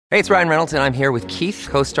Hey, it's Ryan Reynolds, and I'm here with Keith,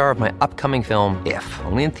 co-star of my upcoming film, If,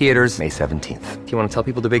 only in theaters May 17th. Do you want to tell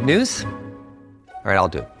people the big news? All right, I'll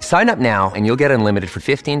do it. Sign up now and you'll get unlimited for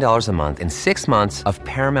 $15 a month and 6 months of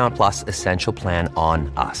Paramount Plus Essential Plan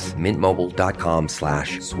on us.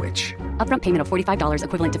 MintMobile.com/switch. Upfront payment of $45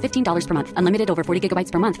 equivalent to $15 per month. Unlimited over 40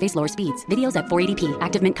 gigabytes per month. Face lower speeds. Videos at 480p.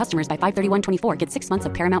 Active Mint customers by 531.24 get 6 months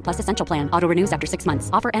of Paramount Plus Essential Plan. Auto renews after 6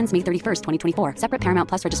 months. Offer ends May 31st, 2024. Separate Paramount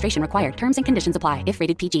Plus registration required. Terms and conditions apply if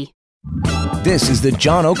rated PG. This is the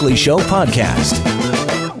John Oakley Show podcast.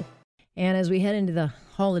 And as we head into the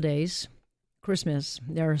holidays, Christmas,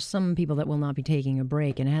 there are some people that will not be taking a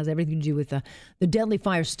break, and it has everything to do with the deadly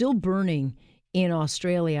fire still burning in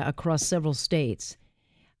Australia across several states.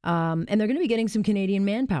 And they're going to be getting some Canadian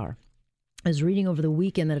manpower. I was reading over the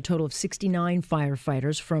weekend that a total of 69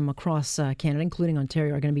 firefighters from across Canada, including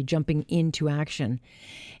Ontario, are going to be jumping into action.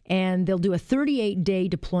 And they'll do a 38-day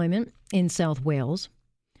deployment in South Wales.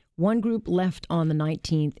 One group left on the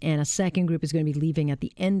 19th, and a second group is going to be leaving at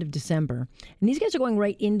the end of December. And these guys are going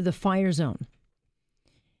right into the fire zone.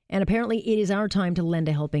 And apparently it is our time to lend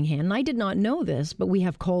a helping hand. And I did not know this, but we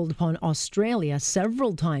have called upon Australia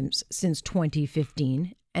several times since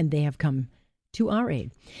 2015, and they have come to our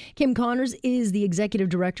aid. Kim Connors is the Executive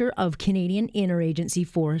Director of Canadian Interagency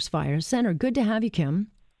Forest Fire Centre. Good to have you,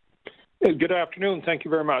 Kim. Good afternoon. Thank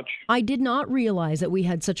you very much. I did not realize that we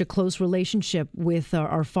had such a close relationship with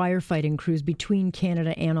our firefighting crews between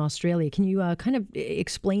Canada and Australia. Can you kind of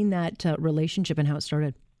explain that relationship and how it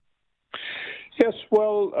started? Yes,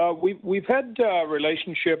 well, we've had a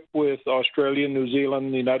relationship with Australia, New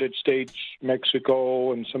Zealand, the United States,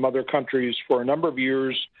 Mexico, and some other countries for a number of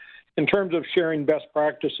years in terms of sharing best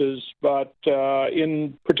practices. But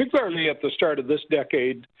particularly at the start of this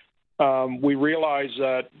decade, we realized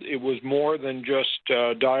that it was more than just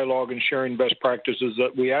dialogue and sharing best practices,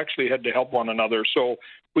 that we actually had to help one another. So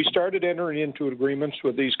we started entering into agreements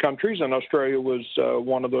with these countries, and Australia was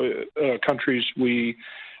one of the countries we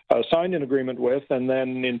signed an agreement with. And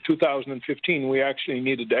then in 2015, we actually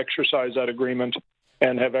needed to exercise that agreement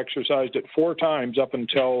and have exercised it 4 times up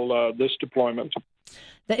until this deployment.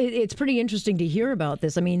 It's pretty interesting to hear about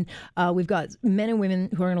this. I mean, we've got men and women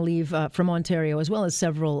who are going to leave from Ontario, as well as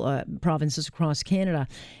several provinces across Canada.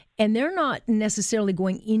 And they're not necessarily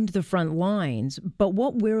going into the front lines, but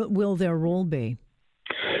what will their role be?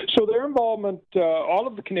 So their involvement, all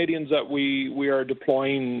of the Canadians that we are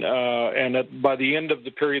deploying, by the end of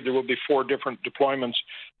the period, there will be 4 different deployments,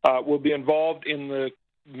 will be involved in the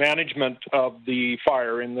management of the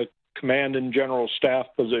fire, in the command and general staff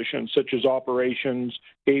positions, such as operations,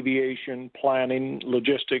 aviation, planning,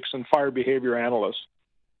 logistics, and fire behavior analysts.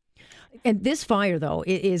 And this fire, though,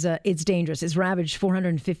 it's dangerous. It's ravaged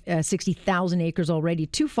 460,000 acres already.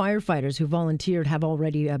 2 firefighters who volunteered have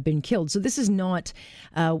already been killed. So this is not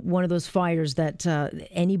one of those fires that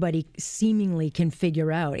anybody seemingly can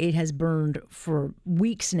figure out. It has burned for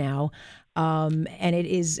weeks now, and it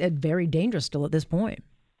is very dangerous still at this point.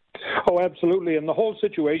 Oh, absolutely. And the whole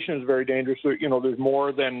situation is very dangerous. You know, there's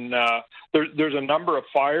more than there's a number of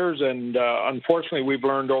fires. And unfortunately, we've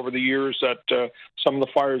learned over the years that some of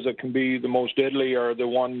the fires that can be the most deadly are the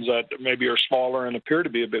ones that maybe are smaller and appear to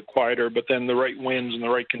be a bit quieter, but then the right winds and the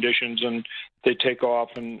right conditions, and they take off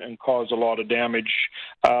and cause a lot of damage.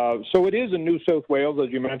 So it is in New South Wales,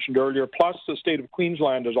 as you mentioned earlier, plus the state of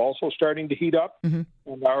Queensland is also starting to heat up. Mm-hmm.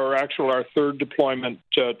 And our third deployment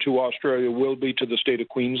to Australia will be to the state of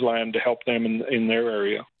Queensland to help them in their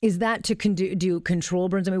area. Is that to do control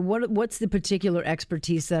burns? I mean, what's the particular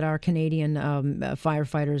expertise that our Canadian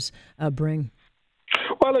firefighters bring?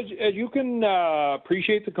 Well, as you can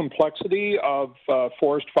appreciate, the complexity of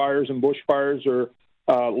forest fires and bushfires are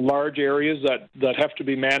large areas that have to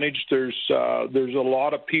be managed. There's a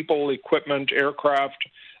lot of people, equipment, aircraft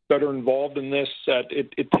that are involved in this.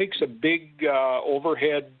 It takes a big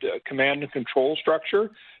overhead command and control structure.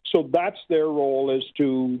 So that's their role, is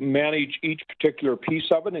to manage each particular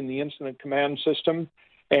piece of it in the incident command system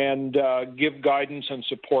and give guidance and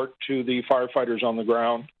support to the firefighters on the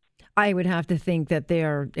ground. I would have to think that they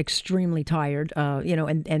are extremely tired,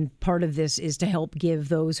 and part of this is to help give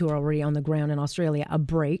those who are already on the ground in Australia a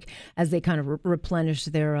break as they kind of replenish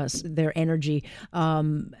their energy.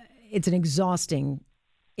 It's an exhausting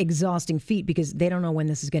feat because they don't know when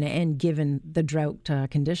this is going to end given the drought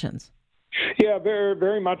conditions. Yeah, very,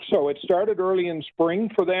 very much so. It started early in spring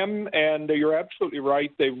for them, and you're absolutely right.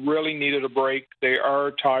 They really needed a break. They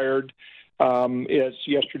are tired.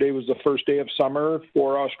 Yesterday was the first day of summer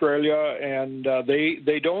for Australia, and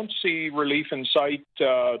they don't see relief in sight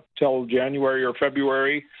till January or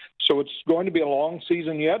February. So it's going to be a long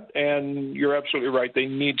season yet, and you're absolutely right. They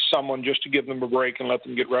need someone just to give them a break and let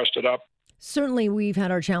them get rested up. Certainly, we've had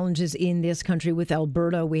our challenges in this country with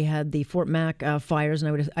Alberta. We had the Fort Mac fires,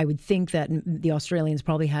 and I would think that the Australians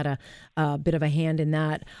probably had a bit of a hand in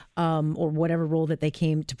that, or whatever role that they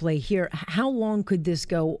came to play here. How long could this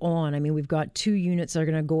go on? I mean, we've got 2 units that are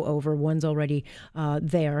going to go over. One's already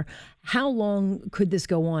there. How long could this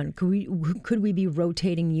go on? Could we be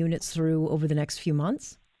rotating units through over the next few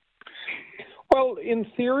months? Well, in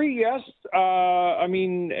theory, yes. I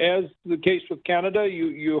mean, as the case with Canada,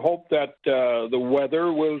 you hope that the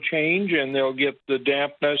weather will change and they'll get the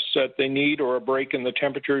dampness that they need, or a break in the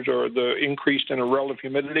temperatures, or the increase in a relative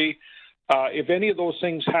humidity. If any of those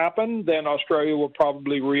things happen, then Australia will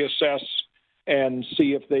probably reassess and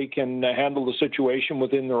see if they can handle the situation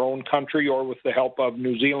within their own country, or with the help of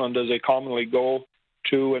New Zealand, as they commonly go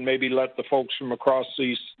to, and maybe let the folks from across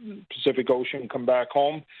the Pacific Ocean come back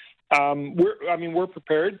home. We're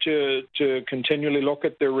prepared to continually look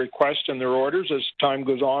at their requests and their orders as time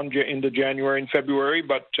goes on into January and February,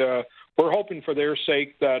 but we're hoping for their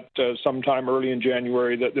sake that sometime early in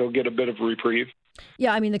January that they'll get a bit of a reprieve.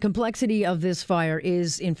 Yeah, I mean, the complexity of this fire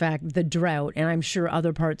is, in fact, the drought, and I'm sure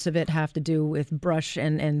other parts of it have to do with brush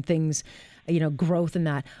and things, growth and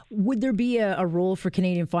that. Would there be a role for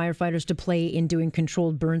Canadian firefighters to play in doing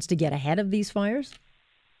controlled burns to get ahead of these fires?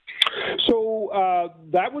 So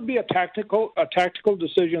that would be a tactical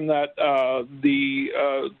decision that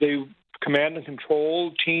the command and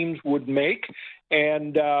control teams would make,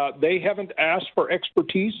 and they haven't asked for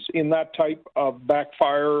expertise in that type of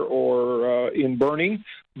backfire or in burning.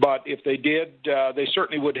 But if they did, they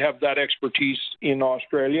certainly would have that expertise in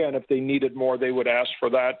Australia, and if they needed more, they would ask for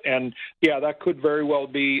that. And yeah, that could very well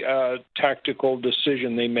be a tactical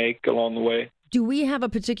decision they make along the way. Do we have a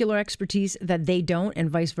particular expertise that they don't, and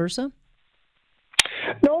vice versa?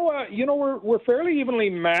 No, we're fairly evenly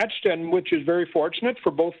matched, and which is very fortunate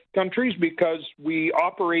for both countries because we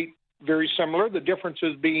operate very similar. The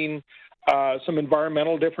differences being some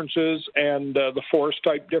environmental differences and the forest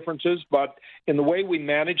type differences, but in the way we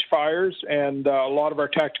manage fires, and a lot of our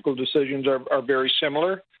tactical decisions are very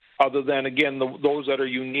similar. Other than, again, those that are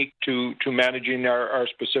unique to managing our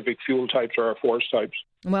specific fuel types or our forest types.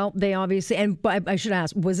 Well, they obviously, but I should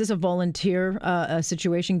ask, was this a volunteer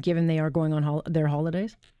situation given they are going on their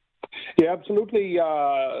holidays? Yeah, absolutely.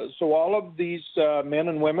 So all of these men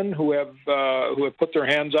and women who have put their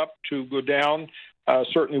hands up to go down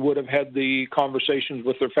certainly would have had the conversations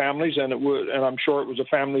with their families, and I'm sure it was a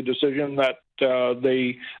family decision that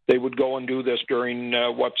they would go and do this during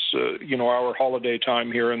what's our holiday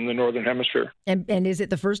time here in the Northern Hemisphere. And is it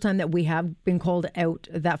the first time that we have been called out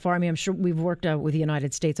that far? I mean, I'm sure we've worked with the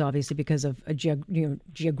United States, obviously, because of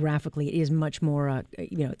geographically it is much more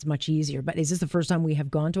it's much easier. But is this the first time we have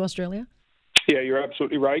gone to Australia? Yeah, you're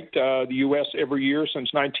absolutely right. The U.S. every year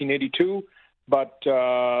since 1982. But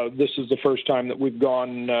this is the first time that we've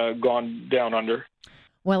gone down under.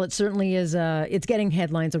 Well, it certainly is. It's getting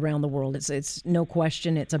headlines around the world. It's no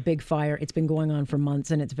question. It's a big fire. It's been going on for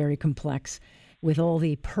months, and it's very complex with all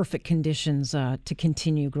the perfect conditions to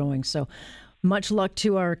continue growing. So much luck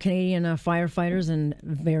to our Canadian firefighters, and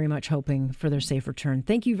very much hoping for their safe return.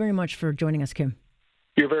 Thank you very much for joining us, Kim.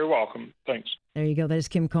 You're very welcome. Thanks. There you go. That is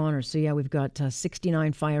Kim Connors. So, yeah, we've got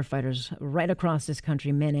 69 firefighters right across this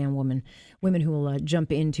country, men and women who will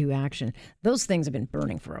jump into action. Those things have been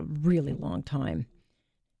burning for a really long time.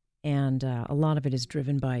 And a lot of it is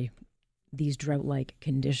driven by these drought-like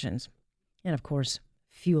conditions. And, of course,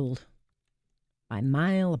 fueled by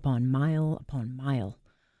mile upon mile upon mile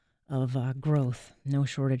of growth. No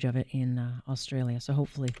shortage of it in Australia. So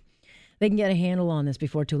hopefully they can get a handle on this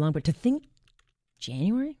before too long. But to think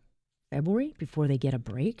January, February, before they get a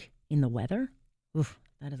break in the weather? Oof,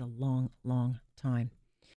 that is a long, long time.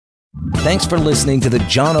 Thanks for listening to the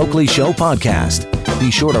John Oakley Show podcast.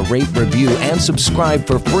 Be sure to rate, review, and subscribe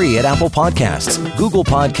for free at Apple Podcasts, Google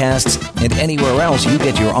Podcasts, and anywhere else you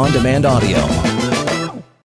get your on-demand audio.